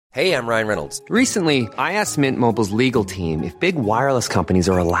Hey, I'm Ryan Reynolds. Recently, I asked Mint Mobile's legal team if big wireless companies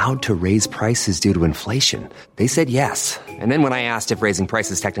are allowed to raise prices due to inflation. They said yes. And then when I asked if raising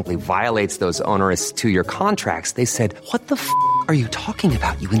prices technically violates those onerous two-year contracts, they said, "What the f*** are you talking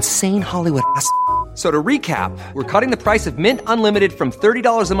about, you insane Hollywood ass?" So to recap, we're cutting the price of Mint Unlimited from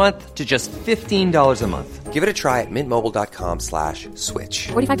 $30 a month to just $15 a month. Give it a try at mintmobile.com/switch.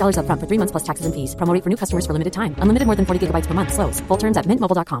 $45 up front for 3 months plus taxes and fees. Promo rate for new customers for limited time. Unlimited more than 40 gigabytes per month. Slows full terms at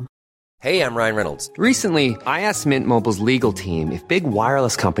mintmobile.com. Hey, I'm Ryan Reynolds. Recently, I asked Mint Mobile's legal team if big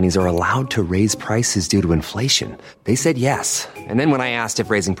wireless companies are allowed to raise prices due to inflation. They said yes. And then when I asked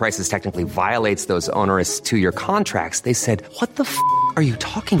if raising prices technically violates those onerous two-year contracts, they said, "What the f*** are you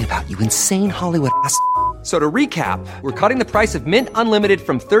talking about, you insane Hollywood ass?" So to recap, we're cutting the price of Mint Unlimited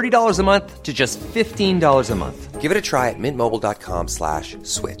from $30 a month to just $15 a month. Give it a try at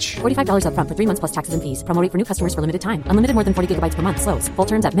mintmobile.com/switch. $45 up front for 3 months plus taxes and fees. Promo rate for new customers for limited time. Unlimited more than 40 gigabytes per month. Slows full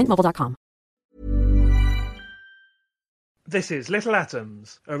terms at mintmobile.com. This is Little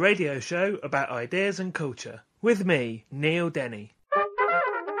Atoms, a radio show about ideas and culture. With me, Neil Denny.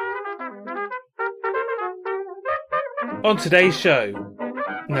 On today's show,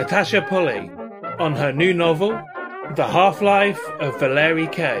 Natasha Pulley on her new novel, The Half-Life of Valerie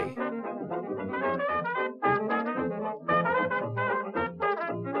Kay.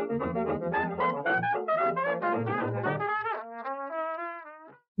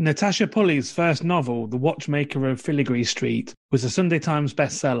 Natasha Pulley's first novel, The Watchmaker of Filigree Street, was a Sunday Times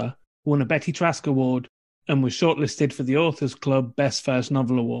bestseller, won a Betty Trask Award, and was shortlisted for the Authors Club Best First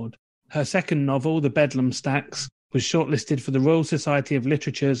Novel Award. Her second novel, The Bedlam Stacks, was shortlisted for the Royal Society of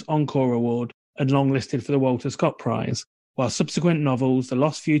Literature's Encore Award and longlisted for the Walter Scott Prize, while subsequent novels, The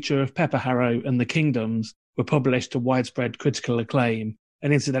Lost Future of Pepper Harrow and The Kingdoms, were published to widespread critical acclaim.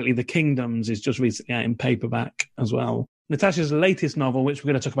 And incidentally, The Kingdoms is just recently out in paperback as well. Natasha's latest novel, which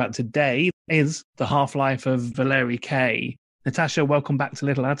we're going to talk about today, is The Half-Life of Valerie Kay. Natasha, welcome back to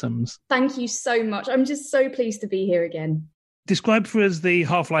Little Atoms. Thank you so much. I'm just so pleased to be here again. Describe for us The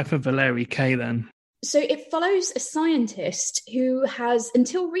Half-Life of Valerie Kay, then. So it follows a scientist who has,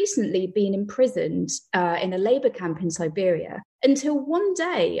 until recently, been imprisoned in a labor camp in Siberia, until one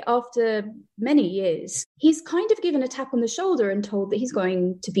day, after many years, he's kind of given a tap on the shoulder and told that he's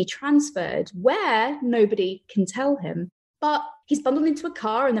going to be transferred, where nobody can tell him. But he's bundled into a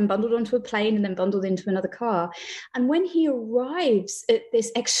car and then bundled onto a plane and then bundled into another car. And when he arrives at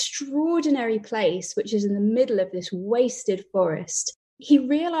this extraordinary place, which is in the middle of this wasted forest, he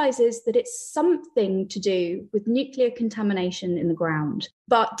realizes that it's something to do with nuclear contamination in the ground.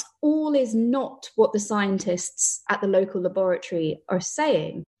 But all is not what the scientists at the local laboratory are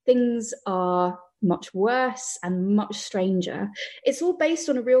saying. Things are much worse and much stranger. It's all based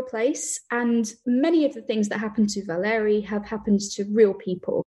on a real place, and many of the things that happened to Valerie have happened to real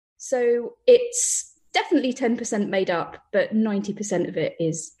people. So it's definitely 10% made up, but 90% of it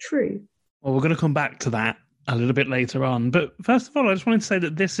is true. Well, we're going to come back to that a little bit later on. But first of all, I just wanted to say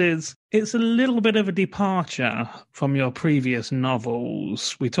that it's a little bit of a departure from your previous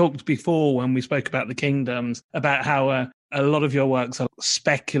novels. We talked before when we spoke about The Kingdoms about how a lot of your works are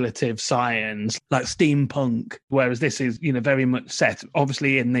speculative science, like steampunk, whereas this is, very much set,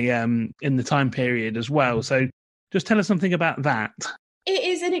 obviously, in the time period as well. So just tell us something about that. It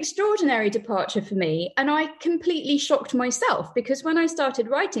is an extraordinary departure for me, and I completely shocked myself, because when I started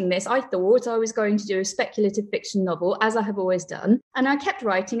writing this, I thought I was going to do a speculative fiction novel, as I have always done. And I kept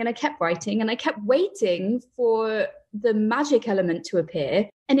writing and I kept writing and I kept waiting for the magic element to appear,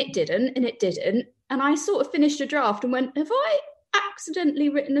 and it didn't, and it didn't. And I sort of finished a draft and went, have I accidentally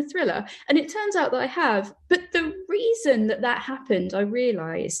written a thriller? And it turns out that I have. But the reason that happened, I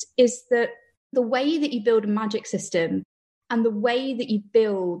realised, is that the way that you build a magic system and the way that you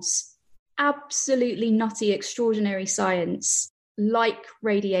build absolutely nutty, extraordinary science, like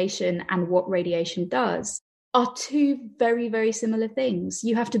radiation and what radiation does, are two very, very similar things.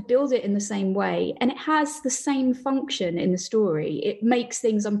 You have to build it in the same way, and it has the same function in the story. It makes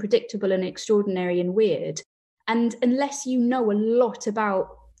things unpredictable and extraordinary and weird. And unless you know a lot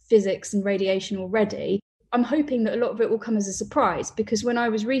about physics and radiation already, I'm hoping that a lot of it will come as a surprise, because when I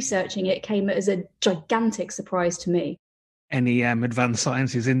was researching it, it came as a gigantic surprise to me. Any advanced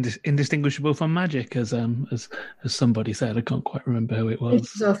science is indistinguishable from magic, as somebody said. I can't quite remember who it was.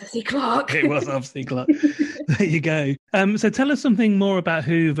 It was Arthur C. Clarke. It was Arthur C. Clarke. There you go. So tell us something more about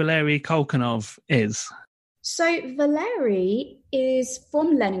who Valery Kolkanov is. So Valery is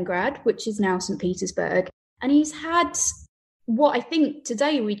from Leningrad, which is now St. Petersburg, and he's had what I think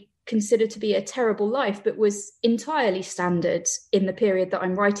today we consider to be a terrible life, but was entirely standard in the period that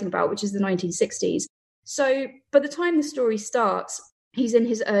I'm writing about, which is the 1960s. So by the time the story starts, He's in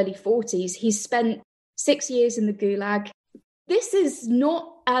his early 40s. He's spent 6 years in the Gulag. This is not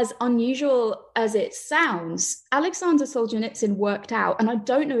as unusual as it sounds. Alexander Solzhenitsyn worked out, and I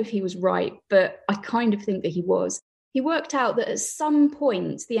don't know if he was right, but I kind of think that he was. He worked out that at some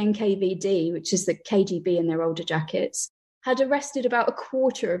point, the NKVD, which is the KGB in their older jackets, had arrested about a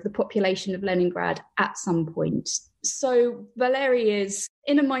quarter of the population of Leningrad at some point. So Valery is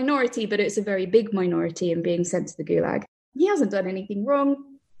in a minority, but it's a very big minority in being sent to the Gulag. He hasn't done anything wrong,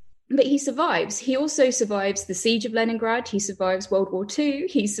 but he survives. He also survives the siege of Leningrad. He survives World War II.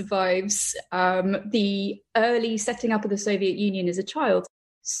 He survives the early setting up of the Soviet Union as a child.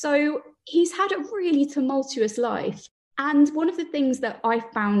 So he's had a really tumultuous life. And one of the things that I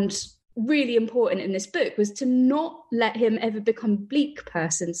found really important in this book was to not let him ever become a bleak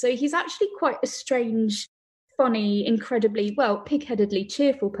person. So he's actually quite a strange, funny, incredibly, pig-headedly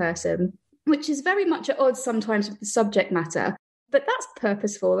cheerful person, which is very much at odds sometimes with the subject matter. But that's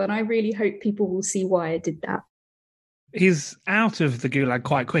purposeful, and I really hope people will see why I did that. He's out of the Gulag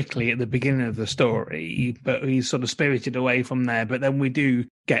quite quickly at the beginning of the story, but he's sort of spirited away from there. But then we do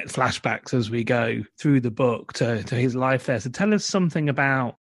get flashbacks as we go through the book to his life there. So tell us something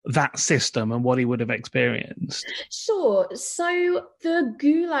about that system and what he would have experienced. Sure. So the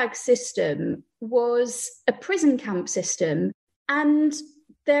Gulag system was a prison camp system, and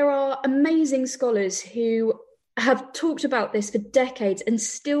there are amazing scholars who have talked about this for decades and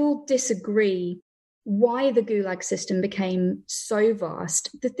still disagree why the Gulag system became so vast.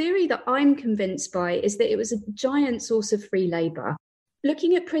 The theory that I'm convinced by is that it was a giant source of free labour.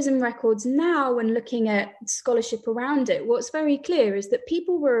 Looking at prison records now and looking at scholarship around it, what's very clear is that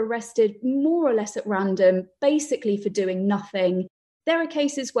people were arrested more or less at random, basically for doing nothing. There are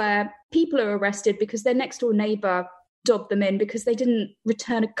cases where people are arrested because their next door neighbour dobbed them in because they didn't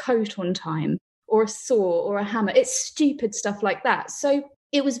return a coat on time, or a saw or a hammer. It's stupid stuff like that. So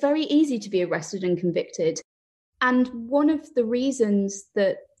it was very easy to be arrested and convicted. And one of the reasons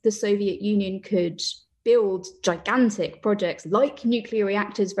that the Soviet Union could build gigantic projects like nuclear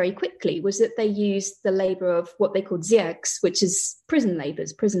reactors very quickly was that they used the labour of what they called zerks, which is prison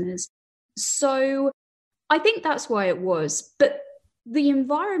labourers, prisoners. So I think that's why it was. But the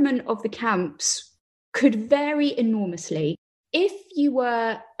environment of the camps could vary enormously. If you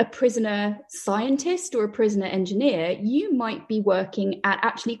were a prisoner scientist or a prisoner engineer, you might be working at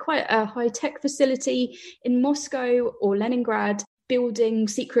actually quite a high-tech facility in Moscow or Leningrad, building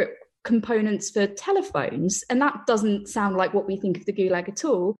secret components for telephones. And that doesn't sound like what we think of the Gulag at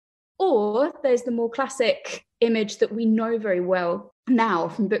all. Or there's the more classic image that we know very well now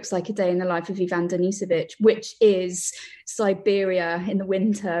from books like A Day in the Life of Ivan Denisovich, which is Siberia in the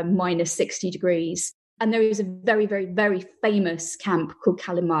winter, minus 60 degrees. And there is a very, very, very famous camp called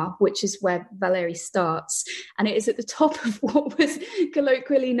Kalymar, which is where Valery starts. And it is at the top of what was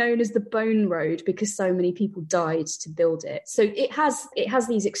colloquially known as the Bone Road because so many people died to build it. So it has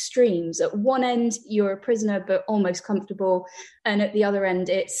these extremes. At one end, you're a prisoner, but almost comfortable. And at the other end,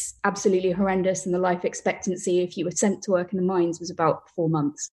 it's absolutely horrendous. And the life expectancy, if you were sent to work in the mines, was about 4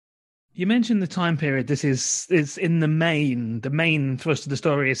 months. You mentioned the time period. This is in the main thrust of the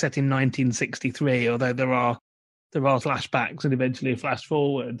story is set in 1963, although there are flashbacks and eventually flash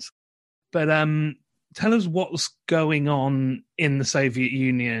forwards. But tell us what's going on in the Soviet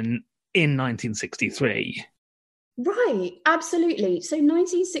Union in 1963. Right, absolutely. So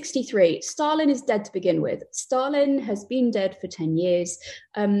 1963, Stalin is dead to begin with. Stalin has been dead for 10 years.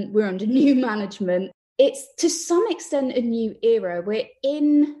 We're under new management. It's to some extent a new era. We're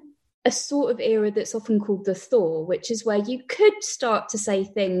in a sort of era that's often called the thaw, which is where you could start to say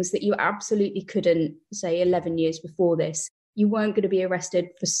things that you absolutely couldn't say 11 years before this. You weren't going to be arrested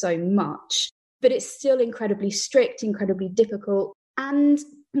for so much, but it's still incredibly strict, incredibly difficult. And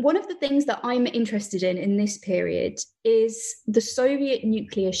one of the things that I'm interested in this period is the Soviet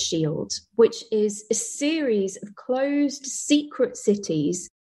nuclear shield, which is a series of closed secret cities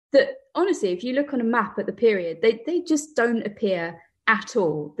that, honestly, if you look on a map at the period, they just don't appear at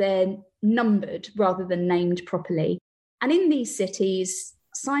all. They're numbered rather than named properly. And in these cities,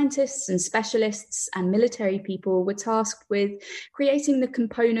 scientists and specialists and military people were tasked with creating the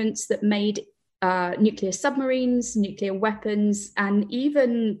components that made nuclear submarines, nuclear weapons, and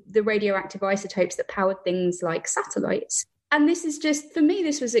even the radioactive isotopes that powered things like satellites. And this is just, for me,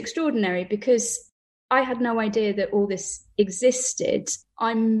 this was extraordinary because I had no idea that all this existed.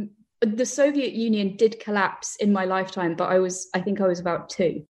 The Soviet Union did collapse in my lifetime, but I think I was about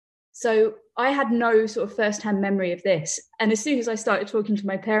 2. So I had no sort of first-hand memory of this. And as soon as I started talking to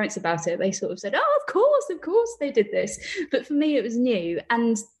my parents about it, they sort of said, oh, of course they did this. But for me, it was new.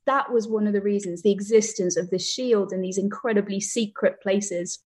 And that was one of the reasons, the existence of the Shield and these incredibly secret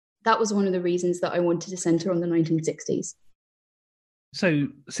places. That was one of the reasons that I wanted to centre on the 1960s. So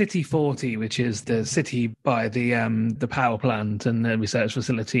City 40, which is the city by the power plant and the research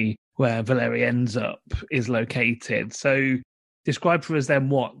facility where Valerie ends up, is located. So describe for us then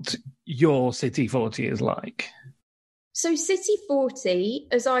what your City 40 is like. So City 40,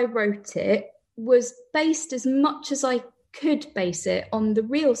 as I wrote it, was based as much as I could base it on the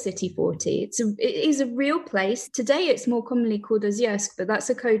real City 40. It is a real place. Today it's more commonly called Oziersk, but that's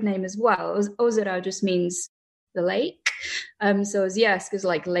a code name as well. Ozero just means the lake. So Oziersk is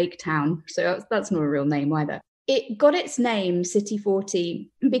like lake town. So that's not a real name either. It got its name, City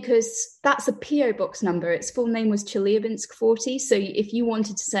 40, because that's a PO box number. Its full name was Chelyabinsk 40. So if you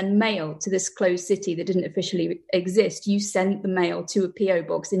wanted to send mail to this closed city that didn't officially exist, you sent the mail to a PO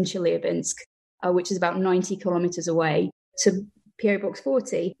box in Chelyabinsk, which is about 90 kilometers away, to PO Box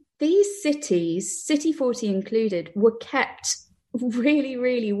 40. These cities, City 40 included, were kept really,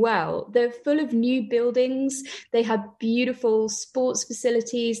 really well. They're full of new buildings. They had beautiful sports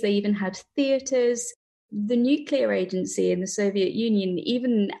facilities. They even had theaters. The nuclear agency in the Soviet Union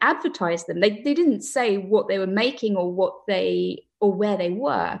even advertised them. They didn't say what they were making or where they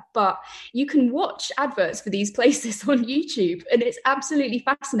were, but you can watch adverts for these places on YouTube, and it's absolutely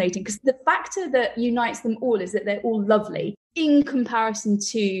fascinating because the factor that unites them all is that they're all lovely in comparison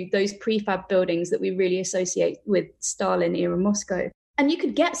to those prefab buildings that we really associate with Stalin-era Moscow. And you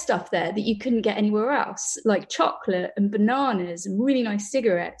could get stuff there that you couldn't get anywhere else, like chocolate and bananas and really nice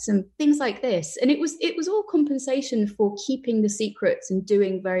cigarettes and things like this. And it was all compensation for keeping the secrets and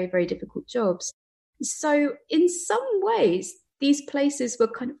doing very, very difficult jobs. So in some ways, these places were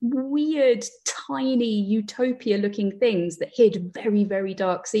kind of weird, tiny, utopia-looking things that hid very, very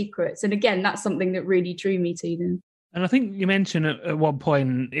dark secrets. And again, that's something that really drew me to them. And I think you mentioned at one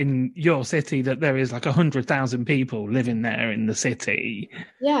point in your city that there is like 100,000 people living there in the city.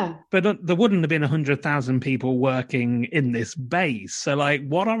 Yeah. But there wouldn't have been 100,000 people working in this base. So like,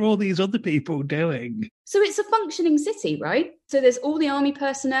 what are all these other people doing? So it's a functioning city, right? So there's all the army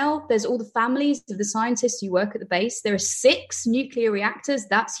personnel. There's all the families of the scientists who work at the base. There are 6 nuclear reactors.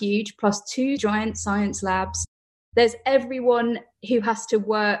 That's huge. Plus 2 giant science labs. There's everyone who has to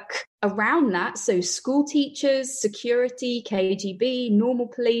work around that. So school teachers, security, KGB, normal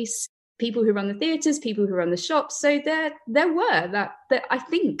police, people who run the theatres, people who run the shops. So there were that I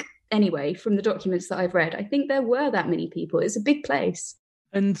think, anyway, from the documents that I've read, I think there were that many people. It's a big place.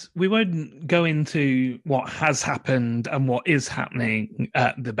 And we won't go into what has happened and what is happening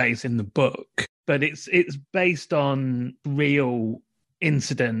at the base in the book, but it's based on real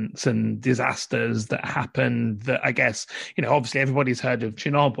incidents and disasters that happened that I guess, obviously everybody's heard of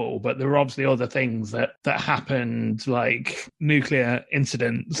Chernobyl, but there are obviously other things that happened, like nuclear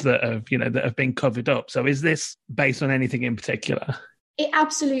incidents that have been covered up. So is this based on anything in particular? It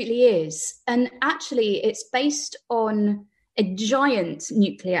absolutely is. And actually it's based on a giant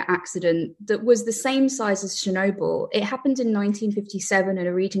nuclear accident that was the same size as Chernobyl. It happened in 1957 in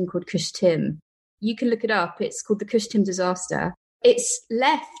a region called Kyshtym. You can look it up. It's called the Kyshtym disaster. It's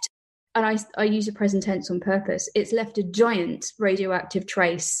left, and I use the present tense on purpose, it's left a giant radioactive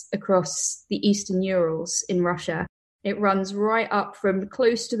trace across the eastern Urals in Russia. It runs right up from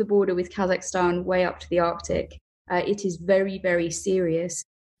close to the border with Kazakhstan, way up to the Arctic. It is very, very serious.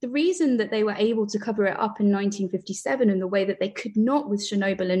 The reason that they were able to cover it up in 1957 in the way that they could not with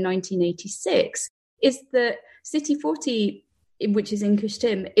Chernobyl in 1986 is that City 40, which is in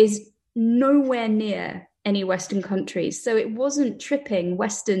Kyshtym, is nowhere near any Western countries. So it wasn't tripping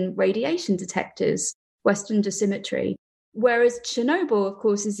Western radiation detectors, Western dosimetry. Whereas Chernobyl, of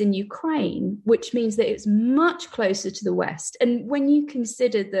course, is in Ukraine, which means that it's much closer to the West. And when you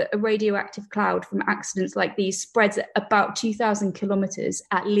consider that a radioactive cloud from accidents like these spreads at about 2,000 kilometers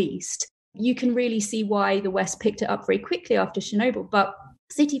at least, you can really see why the West picked it up very quickly after Chernobyl. But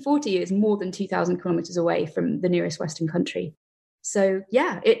City 40 is more than 2,000 kilometers away from the nearest Western country. So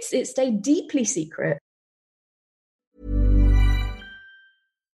yeah, it stayed deeply secret.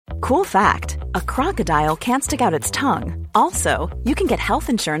 Cool fact, a crocodile can't stick out its tongue. Also, you can get health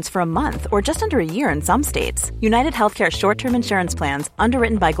insurance for a month or just under a year in some states. United Healthcare short-term insurance plans,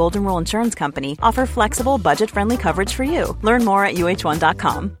 underwritten by Golden Rule Insurance Company, offer flexible, budget-friendly coverage for you. Learn more at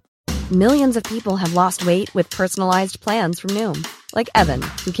UH1.com. Millions of people have lost weight with personalized plans from Noom. Like Evan,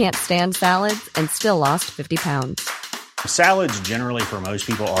 who can't stand salads and still lost 50 pounds. Salads generally for most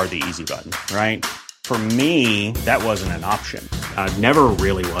people are the easy button, right? For me, that wasn't an option. I never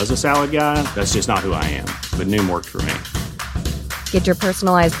really was a salad guy. That's just not who I am. But Noom worked for me. Get your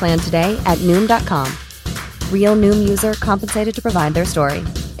personalized plan today at Noom.com. Real Noom user compensated to provide their story.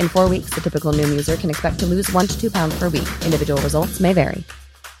 In 4 weeks, the typical Noom user can expect to lose 1 to 2 pounds per week. Individual results may vary.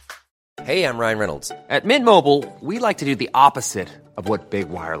 Hey, I'm Ryan Reynolds. At Mint Mobile, we like to do the opposite of what Big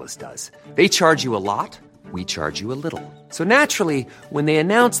Wireless does. They charge you a lot, we charge you a little. So naturally, when they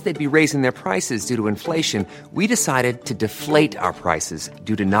announced they'd be raising their prices due to inflation, we decided to deflate our prices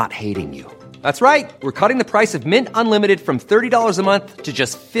due to not hating you. That's right. We're cutting the price of Mint Unlimited from $30 a month to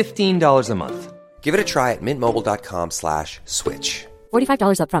just $15 a month. Give it a try at mintmobile.com/switch.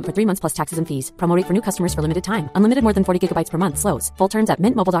 $45 up front for 3 months plus taxes and fees. Promo rate for new customers for limited time. Unlimited more than 40 gigabytes per month. Slows full terms at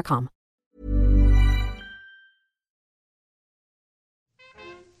mintmobile.com.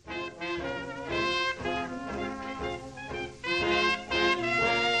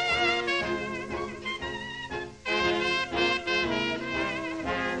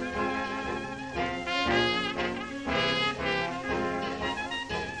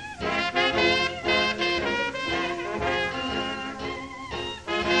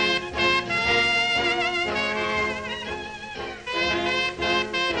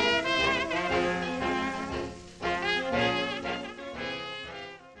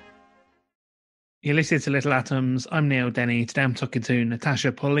 You're listening to Little Atoms. I'm Neil Denny. Today I'm talking to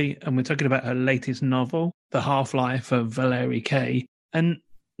Natasha Pulley, and we're talking about her latest novel, The Half-Life of Valerie Kaye. And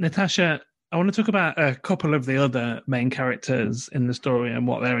Natasha, I want to talk about a couple of the other main characters in the story and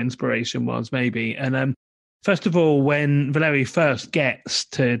what their inspiration was, maybe. And first of all, when Valerie first gets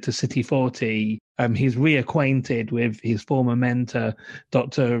to City 40, he's reacquainted with his former mentor,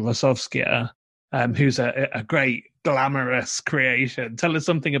 Dr. Rosovskia, who's a great, glamorous creation. Tell us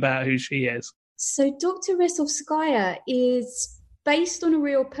something about who she is. So Dr. Rosovskaya is based on a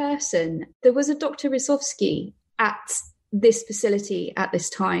real person. There was a Dr. Rosovsky at this facility at this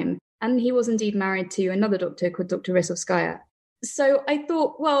time, and he was indeed married to another doctor called Dr. Rosovskaya. So I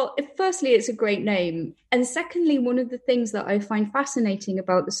thought, well, firstly, it's a great name. And secondly, one of the things that I find fascinating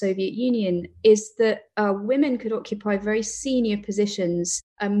about the Soviet Union is that women could occupy very senior positions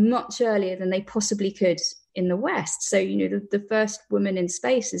much earlier than they possibly could in the West. So, the first woman in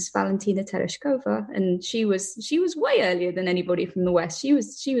space is Valentina Tereshkova, and she was way earlier than anybody from the West. She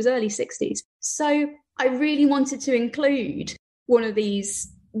was early 60s. So I really wanted to include one of these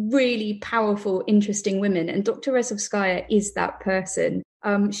really powerful, interesting women, and Dr. Rosovskaya is that person.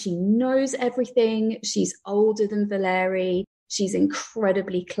 She knows everything. She's older than Valerie. She's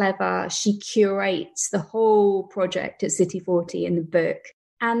incredibly clever. She curates the whole project at City 40 in the book.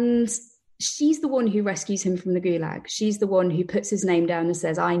 And she's the one who rescues him from the gulag. She's the one who puts his name down and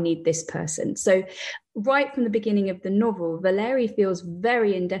says, I need this person. So right from the beginning of the novel, Valerie feels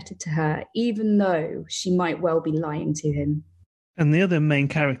very indebted to her, even though she might well be lying to him. And the other main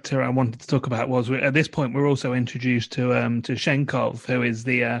character I wanted to talk about was, at this point, we're also introduced to Shenkov, who is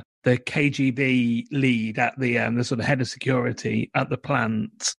the KGB lead at the sort of head of security at the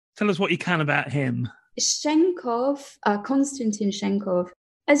plant. Tell us what you can about him. Shenkov, Konstantin Shenkov,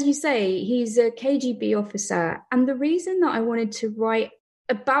 as you say, he's a KGB officer. And the reason that I wanted to write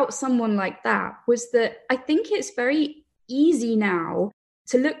about someone like that was that I think it's very easy now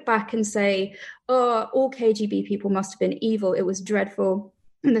to look back and say, oh, all KGB people must have been evil. It was dreadful,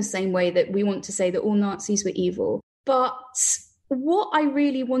 in the same way that we want to say that all Nazis were evil. But what I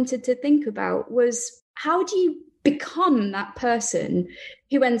really wanted to think about was, how do you become that person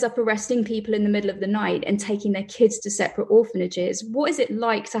who ends up arresting people in the middle of the night and taking their kids to separate orphanages? What is it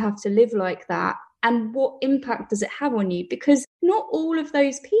like to have to live like that? And what impact does it have on you? Because not all of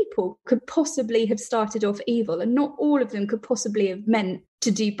those people could possibly have started off evil, and not all of them could possibly have meant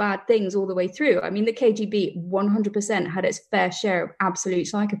to do bad things all the way through. I mean, the KGB 100% had its fair share of absolute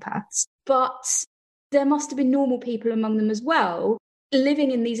psychopaths, but there must have been normal people among them as well,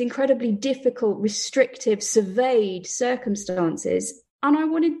 living in these incredibly difficult, restrictive, surveyed circumstances. And I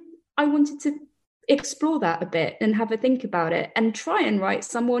wanted to explore that a bit and have a think about it and try and write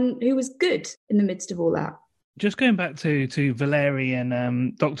someone who was good in the midst of all that. Just going back to Valerie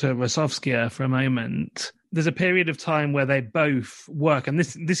and Dr. Rosovskia for a moment, there's a period of time where they both work, and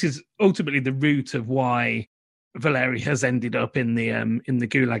this is ultimately the root of why Valerie has ended up in the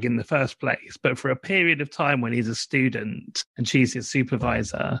gulag in the first place. But for a period of time when he's a student and she's his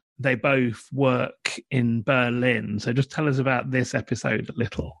supervisor, they both work in Berlin. So just tell us about this episode a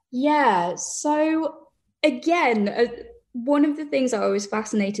little. Yeah. So again, one of the things I was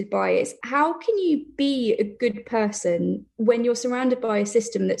fascinated by is how can you be a good person when you're surrounded by a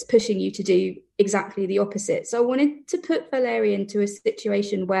system that's pushing you to do exactly the opposite? So I wanted to put Valery into a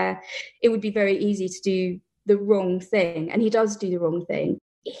situation where it would be very easy to do the wrong thing, and he does do the wrong thing.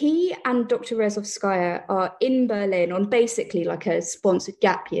 He and Dr. Rezovskaya are in Berlin on basically like a sponsored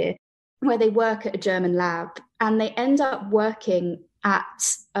gap year where they work at a German lab, and they end up working at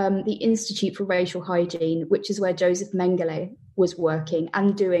the Institute for Racial Hygiene, which is where Joseph Mengele was working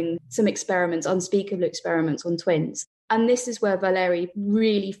and doing some experiments, unspeakable experiments on twins. And this is where Valery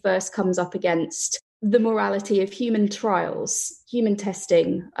really first comes up against the morality of human trials, human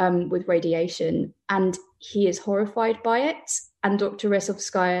testing with radiation. And he is horrified by it. And Dr.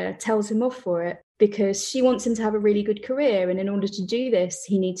 Rezovskaya tells him off for it because she wants him to have a really good career. And in order to do this,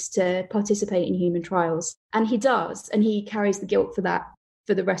 he needs to participate in human trials. And he does. And he carries the guilt for that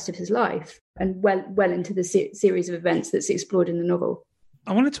for the rest of his life and well into the series of events that's explored in the novel.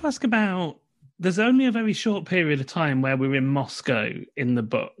 I wanted to ask about, there's only a very short period of time where we're in Moscow in the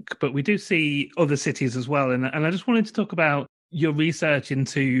book, but we do see other cities as well. And I just wanted to talk about your research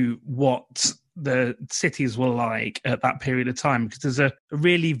into what the cities were like at that period of time, because there's a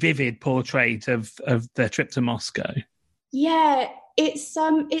really vivid portrait of their trip to Moscow. Yeah, it's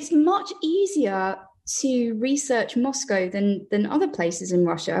much easier to research Moscow than other places in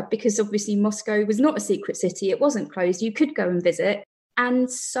Russia, because obviously Moscow was not a secret city. It wasn't closed. You could go and visit.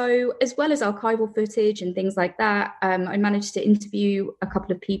 And so, as well as archival footage and things like that, I managed to interview a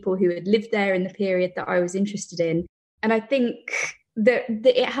couple of people who had lived there in the period that I was interested in. And I think that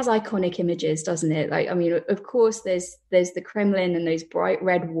it has iconic images, doesn't it? Like, I mean, of course, there's the Kremlin and those bright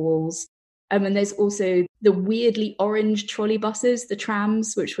red walls. And there's also the weirdly orange trolley buses, the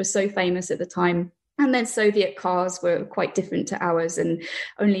trams, which were so famous at the time. And then Soviet cars were quite different to ours and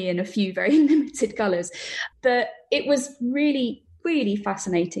only in a few very limited colours. But it was really, really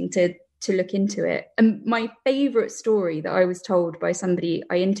fascinating to look into it. And my favourite story that I was told by somebody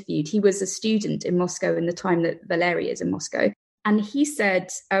I interviewed, he was a student in Moscow in the time that Valery is in Moscow. And he said,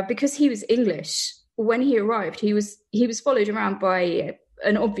 because he was English, when he arrived, he was followed around by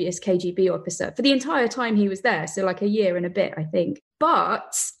an obvious KGB officer for the entire time he was there. So like a year and a bit, I think.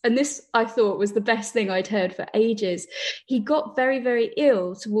 But, and this I thought was the best thing I'd heard for ages, he got very, very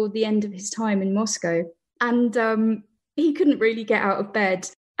ill toward the end of his time in Moscow. And he couldn't really get out of bed.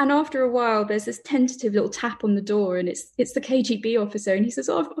 And after a while, there's this tentative little tap on the door, and it's the KGB officer. And he says,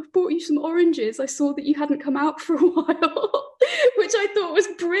 "Oh, I've brought you some oranges. I saw that you hadn't come out for a while," which I thought was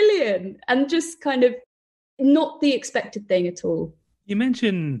brilliant and just kind of not the expected thing at all. You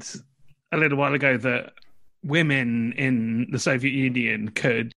mentioned a little while ago that women in the Soviet Union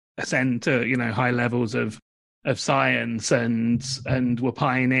could ascend to, high levels of science and were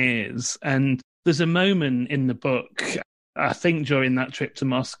pioneers. And there's a moment in the book, I think during that trip to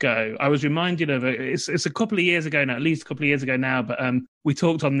Moscow, I was reminded of it's a couple of years ago now, at least a couple of years ago now, but we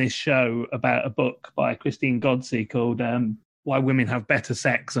talked on this show about a book by Christine Godsey called Why Women Have Better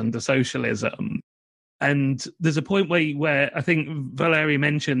Sex Under Socialism. And there's a point where I think Valery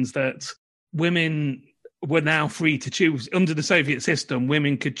mentions that women were now free to choose. Under the Soviet system,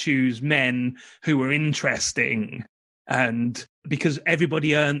 women could choose men who were interesting. And because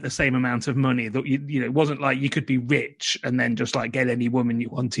everybody earned the same amount of money, that it wasn't like you could be rich and then just like get any woman you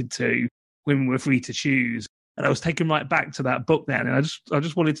wanted to. Women were free to choose. And I was taken right back to that book then. And I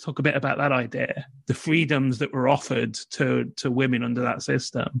just wanted to talk a bit about that idea, the freedoms that were offered to women under that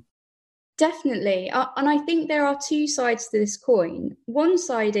system. Definitely. And I think there are two sides to this coin. One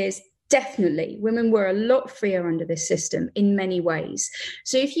side is definitely women were a lot freer under this system in many ways.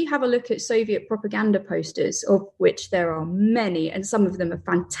 So if you have a look at Soviet propaganda posters, of which there are many, and some of them are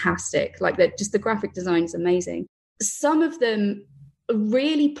fantastic, like just the graphic design is amazing. Some of them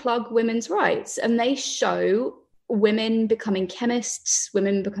really plug women's rights, and they show women becoming chemists,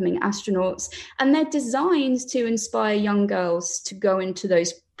 women becoming astronauts, and they're designed to inspire young girls to go into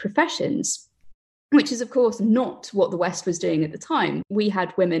those professions, which is, of course, not what the West was doing at the time. We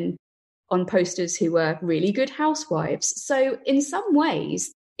had women on posters who were really good housewives. So in some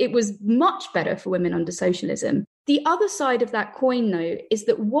ways, it was much better for women under socialism. The other side of that coin, though, is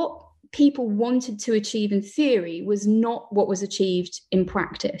that what people wanted to achieve in theory was not what was achieved in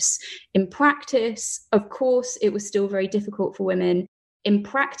practice. In practice, of course, it was still very difficult for women. In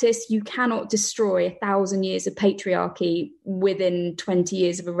practice, you cannot destroy 1,000 years of patriarchy within 20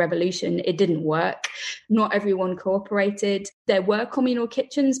 years of a revolution. It didn't work. Not everyone cooperated. There were communal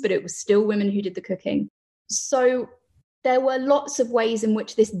kitchens, but it was still women who did the cooking. So there were lots of ways in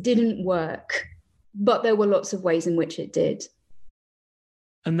which this didn't work, but there were lots of ways in which it did.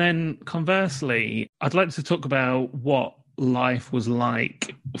 And then conversely, I'd like to talk about what life was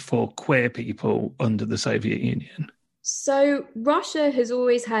like for queer people under the Soviet Union? So Russia has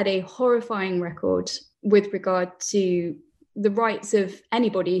always had a horrifying record with regard to the rights of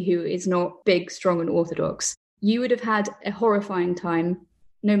anybody who is not big, strong, and orthodox. You would have had a horrifying time,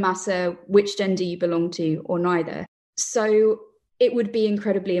 no matter which gender you belong to or neither. So it would be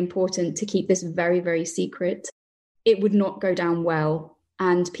incredibly important to keep this very, very secret. It would not go down well,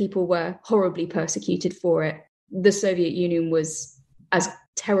 and people were horribly persecuted for it. The Soviet Union was as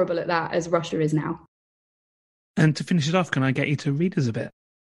terrible at that as Russia is now. And to finish it off, can I get you to read us a bit?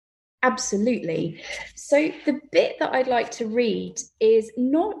 Absolutely. So the bit that I'd like to read is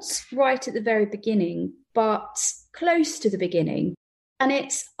not right at the very beginning, but close to the beginning. And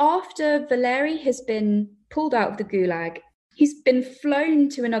it's after Valery has been pulled out of the Gulag. He's been flown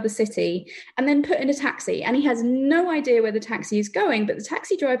to another city and then put in a taxi. And he has no idea where the taxi is going, but the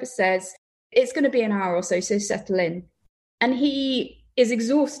taxi driver says, it's going to be an hour or so settle in. And he is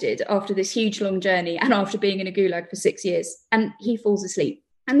exhausted after this huge long journey and after being in a gulag for 6 years, and he falls asleep.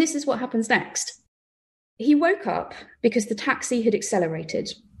 And this is what happens next. He woke up because the taxi had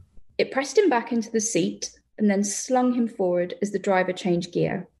accelerated. It pressed him back into the seat and then slung him forward as the driver changed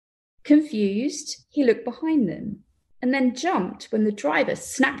gear. Confused, he looked behind them and then jumped when the driver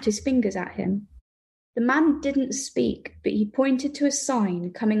snapped his fingers at him. The man didn't speak, but he pointed to a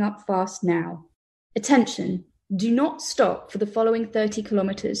sign coming up fast now. Attention. Do not stop for the following 30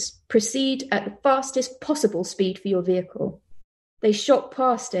 kilometers. Proceed at the fastest possible speed for your vehicle. They shot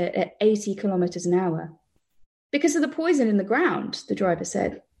past it at 80 kilometers an hour. Because of the poison in the ground, the driver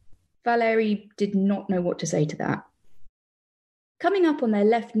said. Valery did not know what to say to that. Coming up on their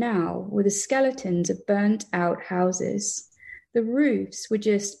left now were the skeletons of burnt-out houses. The roofs were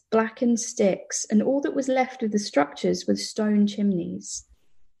just blackened sticks, and all that was left of the structures were stone chimneys.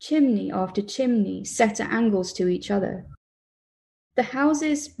 Chimney after chimney set at angles to each other. The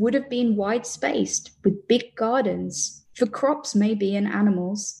houses would have been wide-spaced, with big gardens, for crops maybe and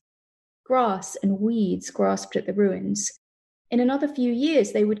animals. Grass and weeds grasped at the ruins. In another few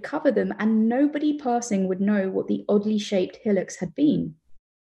years they would cover them, and nobody passing would know what the oddly shaped hillocks had been.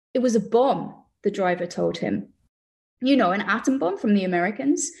 It was a bomb, the driver told him. You know, an atom bomb from the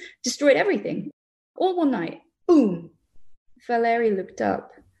Americans. Destroyed everything. All one night. Boom. Valery looked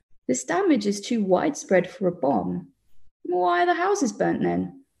up. This damage is too widespread for a bomb. Why are the houses burnt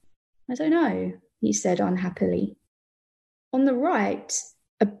then? I don't know, he said unhappily. On the right,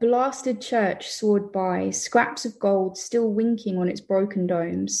 a blasted church soared by, scraps of gold still winking on its broken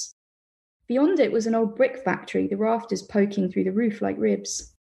domes. Beyond it was an old brick factory, the rafters poking through the roof like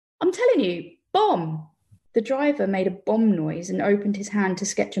ribs. I'm telling you, bomb! The driver made a bomb noise and opened his hand to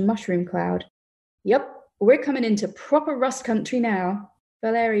sketch a mushroom cloud. Yep, we're coming into proper Rust country now.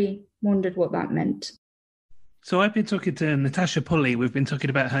 Valery wondered what that meant. So I've been talking to Natasha Pulley. We've been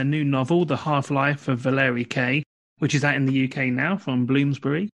talking about her new novel, The Half-Life of Valery K., which is out in the UK now from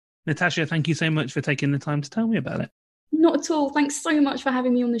Bloomsbury. Natasha, thank you so much for taking the time to tell me about it. Not at all. Thanks so much for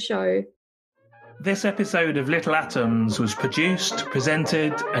having me on the show. This episode of Little Atoms was produced,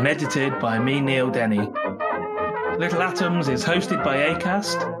 presented and edited by me, Neil Denny. Little Atoms is hosted by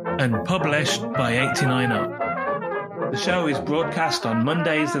Acast and published by 89Up. The show is broadcast on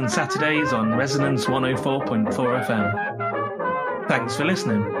Mondays and Saturdays on Resonance 104.4 FM. Thanks for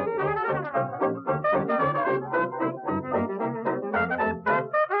listening.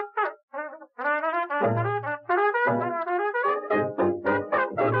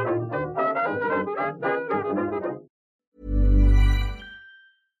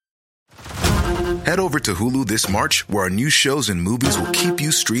 Head over to Hulu this March, where our new shows and movies will keep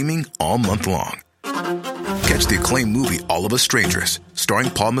you streaming all month long. Catch the acclaimed movie All of Us Strangers, starring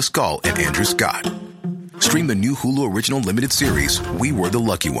Paul Mescal and Andrew Scott. Stream the new Hulu original limited series We Were the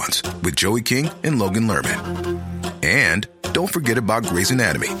Lucky Ones with Joey King and Logan Lerman. And don't forget about Grey's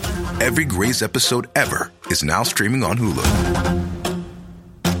Anatomy. Every Grey's episode ever is now streaming on Hulu.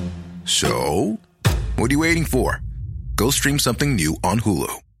 So, what are you waiting for? Go stream something new on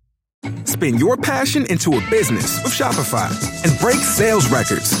Hulu. Spin your passion into a business with Shopify and break sales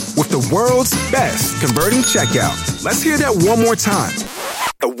records with the world's best converting checkout. Let's hear that one more time.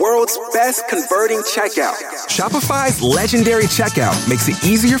 The world's best converting checkout. Shopify's legendary checkout makes it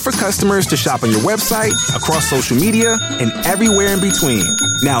easier for customers to shop on your website, across social media, and everywhere in between.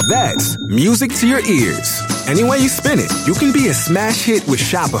 Now that's music to your ears. Any way you spin it, you can be a smash hit with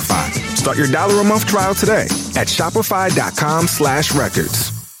Shopify. Start your $1 a month trial today at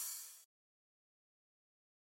shopify.com/records.